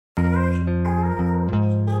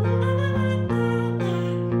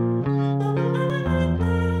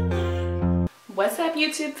What's up,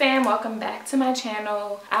 YouTube fam? Welcome back to my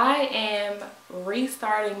channel. I am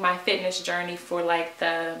restarting my fitness journey for like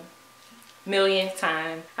the millionth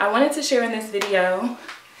time. I wanted to share in this video,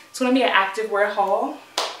 it's going to be an activewear haul.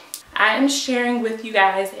 I am sharing with you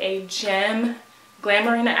guys a gem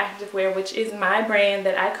Glamourina Activewear, which is my brand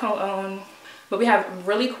that I co-own. But we have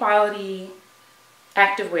really quality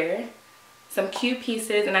activewear, some cute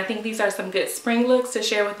pieces, and I think these are some good spring looks to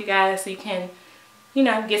share with you guys so you can, you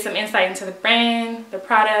know, get some insight into the brand, the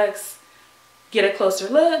products, get a closer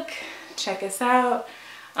look, check us out,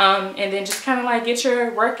 and then just kind of like get your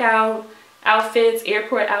workout outfits,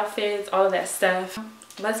 airport outfits, all of that stuff.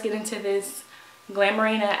 Let's get into this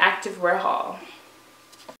Glamourina Activewear haul.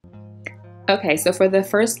 Okay, so for the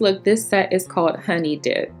first look, this set is called Honey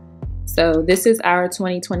Dip. So this is our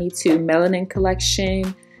 2022 Melanin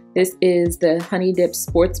Collection. This is the Honey Dip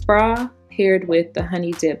sports bra paired with the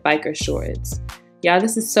Honey Dip biker shorts. Y'all,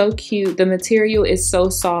 this is so cute. The material is so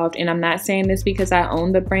soft, and I'm not saying this because I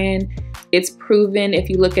own the brand. It's proven. If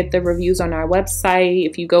you look at the reviews on our website,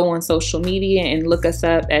 if you go on social media and look us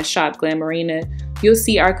up at Shop Glamourina, you'll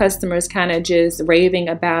see our customers kind of just raving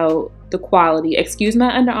about the quality. Excuse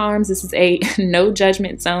my underarms. This is a no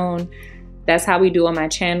judgment zone. That's how we do on my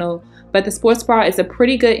channel. But the sports bra is a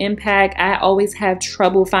pretty good impact. I always have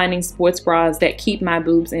trouble finding sports bras that keep my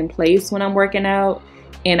boobs in place when I'm working out.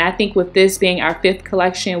 And I think with this being our 5th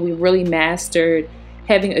collection, we really mastered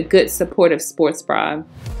having a good supportive sports bra.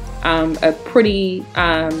 A pretty,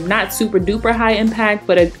 not super duper high impact,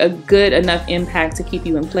 but a good enough impact to keep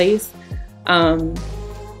you in place.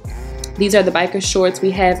 These are the biker shorts.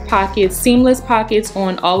 We have pockets, seamless pockets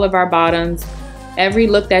on all of our bottoms. Every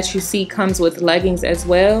look that you see comes with leggings as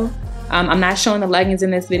well. I'm not showing the leggings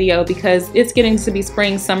in this video because it's getting to be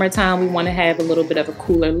spring, summertime. We want to have a little bit of a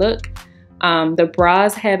cooler look. The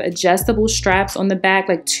bras have adjustable straps on the back,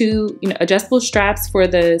 like two, adjustable straps for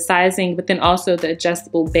the sizing, but then also the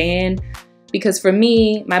adjustable band. Because for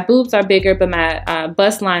me, my boobs are bigger, but my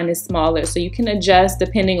bust line is smaller. So you can adjust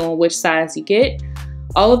depending on which size you get.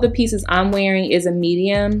 All of the pieces I'm wearing is a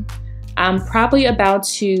medium. I'm probably about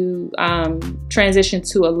to transition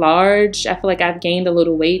to a large. I feel like I've gained a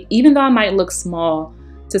little weight, even though I might look small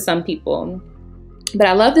to some people. But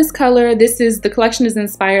I love this color. The collection is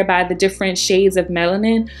inspired by the different shades of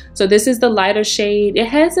melanin. So this is the lighter shade. It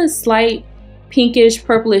has a slight pinkish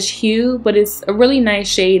purplish hue, but it's a really nice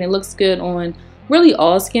shade and it looks good on really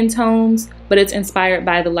all skin tones, but it's inspired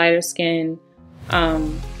by the lighter skin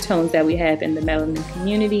tones that we have in the melanin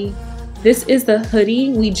community. This is the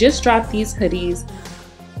hoodie. We just dropped these hoodies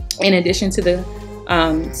in addition to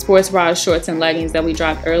the sports bras, shorts, and leggings that we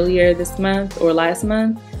dropped earlier this month or last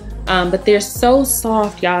month. But they're so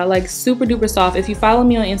soft, y'all, like super duper soft. If you follow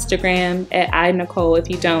me on Instagram at iNicole, if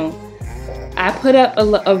you don't, I put up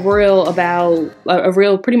a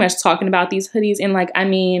reel pretty much talking about these hoodies and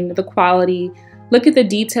the quality. Look at the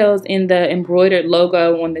details in the embroidered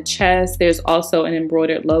logo on the chest. There's also an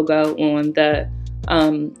embroidered logo on the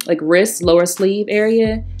wrist, lower sleeve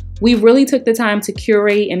area. We really took the time to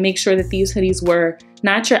curate and make sure that these hoodies were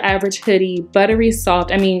not your average hoodie, buttery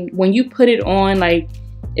soft. I mean, when you put it on,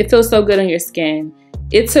 it feels so good on your skin.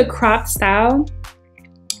 It's a cropped style.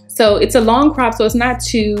 So it's a long crop, so it's not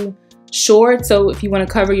too short. So if you want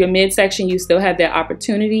to cover your midsection, you still have that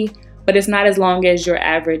opportunity, but it's not as long as your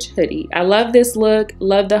average hoodie. I love this look,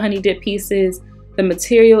 love the honey dip pieces. The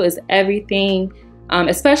material is everything,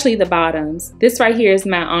 especially the bottoms. This right here is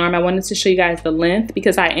my arm. I wanted to show you guys the length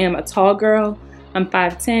because I am a tall girl. I'm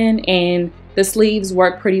 5'10", and the sleeves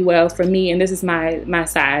work pretty well for me, and this is my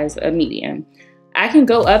size, a medium. I can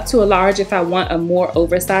go up to a large if I want a more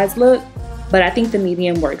oversized look, but I think the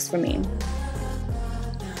medium works for me.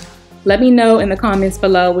 Let me know in the comments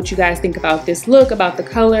below what you guys think about this look, about the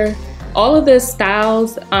color. All of the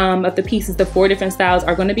styles of the pieces, the 4 different styles,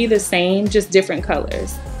 are going to be the same, just different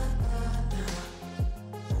colors.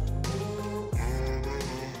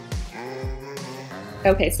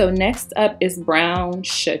 Okay, so next up is brown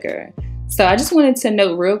sugar. So I just wanted to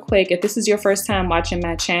note real quick, if this is your first time watching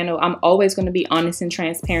my channel, I'm always going to be honest and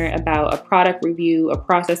transparent about a product review, a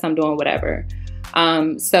process I'm doing, whatever.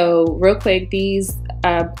 So real quick, these,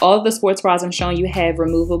 all of the sports bras I'm showing you have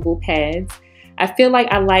removable pads. I feel like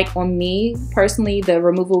I like, on me personally, the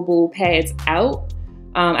removable pads out.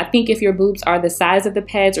 I think if your boobs are the size of the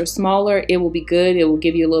pads or smaller, it will be good. It will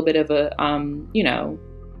give you a little bit of a,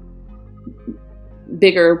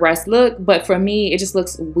 bigger breast look, but for me it just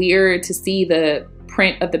looks weird to see the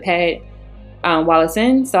print of the pad while it's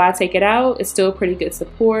in, so I take it out. It's still pretty good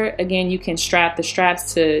support. Again, you can strap the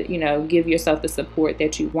straps to give yourself the support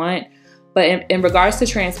that you want, but in regards to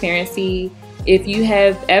transparency, If you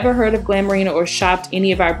have ever heard of Glamourina or shopped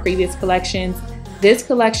any of our previous collections, this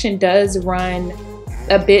collection does run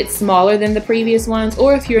a bit smaller than the previous ones,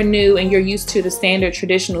 or if you're new and you're used to the standard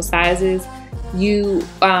traditional sizes,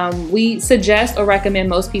 we suggest or recommend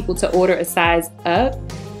most people to order a size up,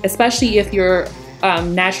 especially if you're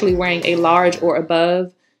naturally wearing a large or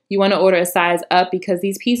above. You want to order a size up because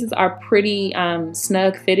these pieces are pretty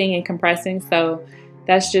snug fitting and compressing. So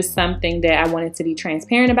that's just something that I wanted to be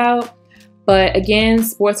transparent about. But again,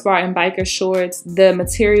 sports bra and biker shorts, the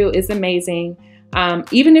material is amazing.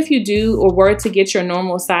 Even if you do or were to get your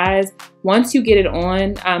normal size, once you get it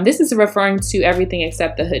on, this is referring to everything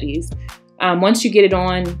except the hoodies. Once you get it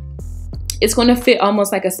on, it's going to fit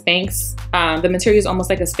almost like a Spanx. The material is almost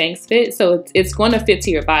like a Spanx fit, so it's going to fit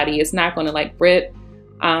to your body. It's not going to like rip.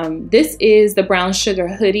 This is the brown sugar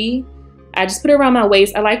hoodie. I just put it around my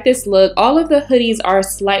waist. I like this look. All of the hoodies are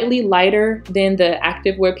slightly lighter than the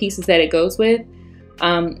activewear pieces that it goes with.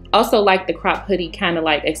 Also like the crop hoodie, kind of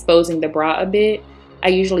like exposing the bra a bit. I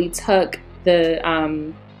usually tuck the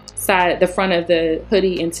front of the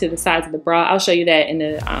hoodie into the sides of the bra. I'll show you that in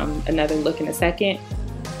another look in a second.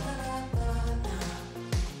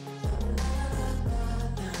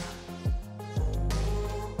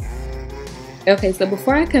 Okay, so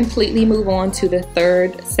before I completely move on to the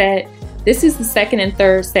third set, this is the second and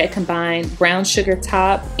third set combined, brown sugar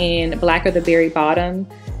top and blacker the berry bottom.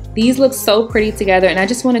 These look so pretty together, and I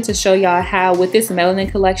just wanted to show y'all how with this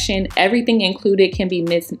Melanin collection, everything included can be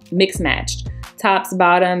mix matched. Tops,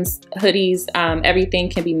 bottoms, hoodies,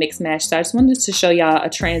 everything can be mix matched. So I just wanted to show y'all a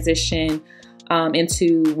transition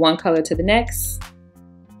into one color to the next.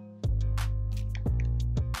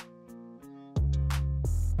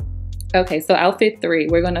 Okay, so outfit 3,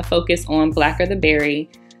 we're gonna focus on blacker the berry.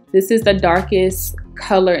 This is the darkest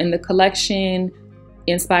color in the collection,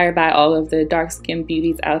 inspired by all of the dark skinned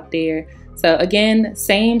beauties out there. So again,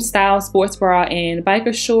 same style sports bra and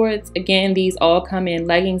biker shorts. Again, these all come in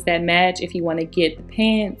leggings that match if you want to get the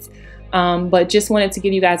pants. But just wanted to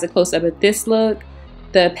give you guys a close up of this look.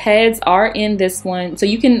 The pads are in this one, so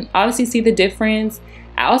you can obviously see the difference.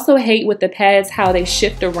 I also hate with the pads how they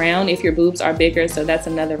shift around if your boobs are bigger, so that's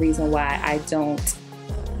another reason why I don't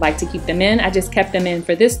like to keep them in. I just kept them in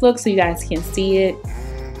for this look so you guys can see it.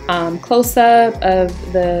 Close up of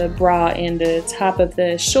the bra and the top of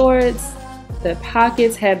the shorts. The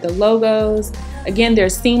pockets have the logos. Again, they're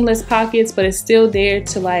seamless pockets, but it's still there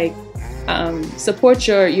to like support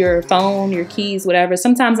your phone, your keys, whatever.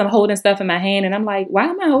 Sometimes I'm holding stuff in my hand and I'm like, why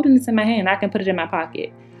am I holding this in my hand? I can put it in my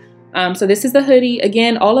pocket. So this is the hoodie.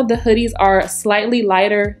 Again, all of the hoodies are slightly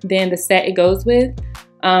lighter than the set it goes with.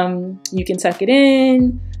 You can tuck it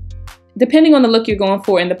in, depending on the look you're going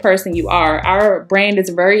for and the person you are. Our brand is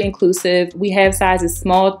very inclusive. We have sizes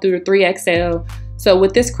small through 3XL. So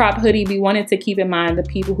with this crop hoodie, we wanted to keep in mind the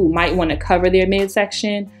people who might want to cover their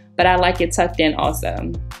midsection, but I like it tucked in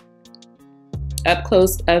also. Up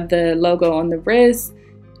close of the logo on the wrist,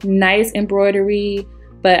 nice embroidery,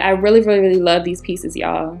 but I really love these pieces,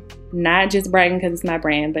 y'all. Not just bragging because it's my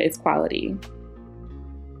brand, but it's quality.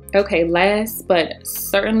 Okay, last but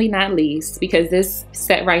certainly not least, because this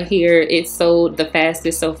set right here, it sold the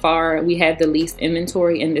fastest so far. We have the least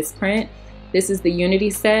inventory in this print. This is the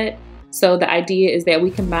Unity set. So the idea is that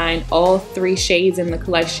we combine all 3 shades in the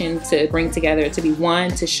collection to bring together to be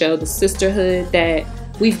one, to show the sisterhood that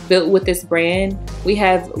we've built with this brand. We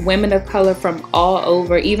have women of color from all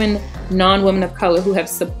over, even non-women of color who have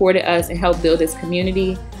supported us and helped build this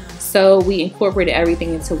community. So we incorporated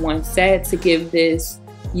everything into one set to give this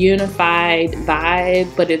unified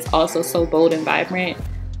vibe, but it's also so bold and vibrant.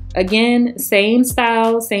 Again, same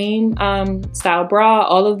style, same style bra,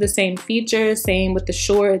 all of the same features, same with the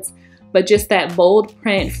shorts, but just that bold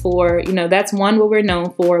print for, you know, that's what we're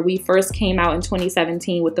known for. We first came out in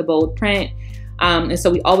 2017 with the bold print. And so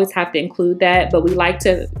we always have to include that, but we like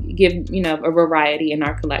to give, you know, a variety in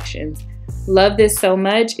our collections. Love this so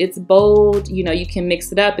much. It's bold. You know, you can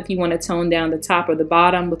mix it up if you want to tone down the top or the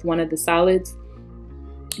bottom with one of the solids,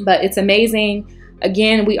 but it's amazing.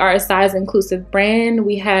 Again, we are a size inclusive brand.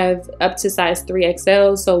 We have up to size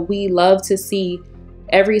 3XL. So we love to see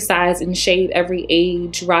every size and shape, every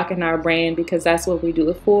age rocking our brand, because that's what we do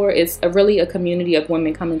it for. It's really a community of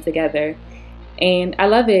women coming together. And I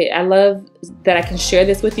love it. I love that I can share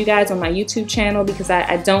this with you guys on my YouTube channel, because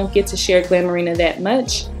I don't get to share Glamourina that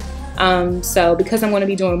much. So because I'm going to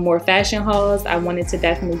be doing more fashion hauls, I wanted to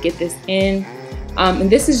definitely get this in. And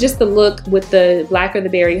this is just the look with the blacker the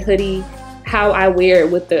berry hoodie, how I wear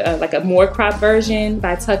it with the like a more crop version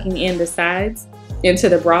by tucking in the sides into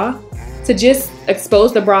the bra to just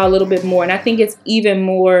expose the bra a little bit more. And I think it's even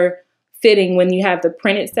more fitting when you have the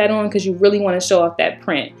printed set on, because you really want to show off that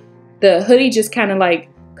print. The hoodie just kind of like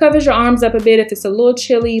covers your arms up a bit if it's a little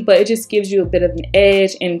chilly, but it just gives you a bit of an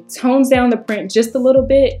edge and tones down the print just a little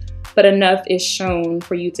bit, but enough is shown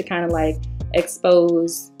for you to kind of like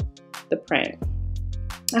expose the print.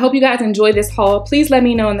 I hope you guys enjoyed this haul. Please let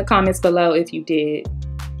me know in the comments below if you did.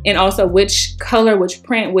 And also which color, which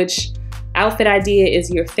print, which outfit idea is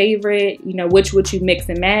your favorite, you know, which would you mix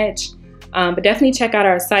and match. But definitely check out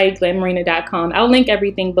our site, glamourina.com. I'll link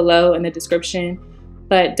everything below in the description,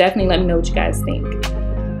 but definitely let me know what you guys think.